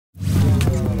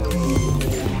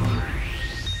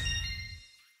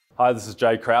Hi, this is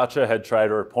Jay Croucher, head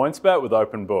trader at PointsBet with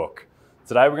Open Book.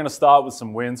 Today we're going to start with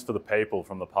some wins for the people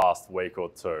from the past week or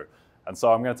two. And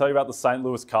so I'm going to tell you about the St.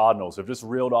 Louis Cardinals, who've just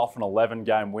reeled off an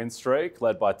 11-game win streak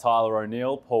led by Tyler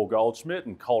O'Neill, Paul Goldschmidt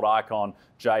and Colt icon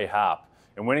Jay Happ.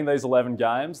 In winning these 11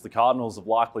 games, the Cardinals have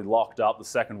likely locked up the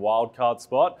second wildcard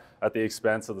spot at the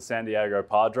expense of the San Diego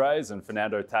Padres and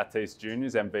Fernando Tatis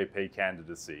Jr.'s MVP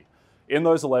candidacy. In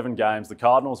those 11 games, the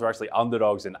Cardinals are actually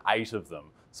underdogs in 8 of them,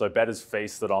 so bettors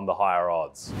feasted on the higher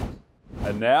odds.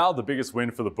 And now, the biggest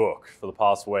win for the book for the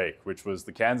past week, which was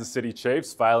the Kansas City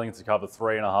Chiefs failing to cover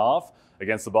 3.5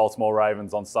 against the Baltimore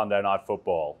Ravens on Sunday Night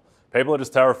Football. People are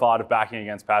just terrified of backing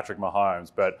against Patrick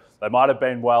Mahomes, but they might have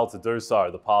been well to do so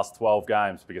the past 12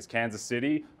 games because Kansas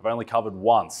City have only covered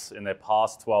once in their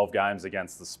past 12 games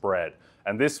against the spread.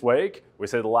 And this week, we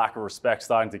see the lack of respect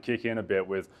starting to kick in a bit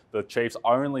with the Chiefs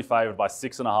only favoured by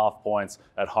 6.5 points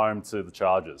at home to the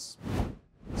Chargers.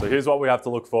 So here's what we have to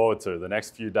look forward to the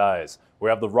next few days. We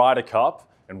have the Ryder Cup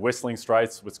in Whistling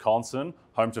Straits, Wisconsin,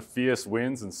 home to fierce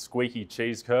winds and squeaky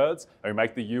cheese curds, and we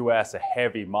make the US a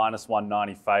heavy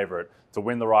 -190 favourite to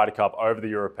win the Ryder Cup over the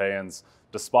Europeans,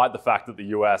 despite the fact that the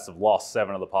US have lost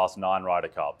 7 of the past 9 Ryder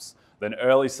Cups. Then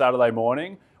early Saturday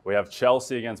morning, we have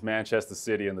Chelsea against Manchester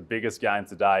City in the biggest game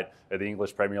to date of the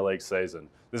English Premier League season.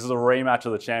 This is a rematch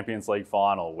of the Champions League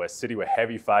final where City were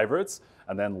heavy favourites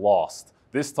and then lost.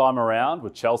 This time around,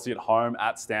 with Chelsea at home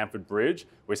at Stamford Bridge,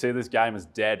 we see this game as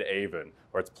dead even,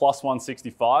 where it's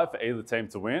 +165 for either team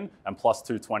to win and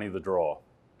 +220 the draw.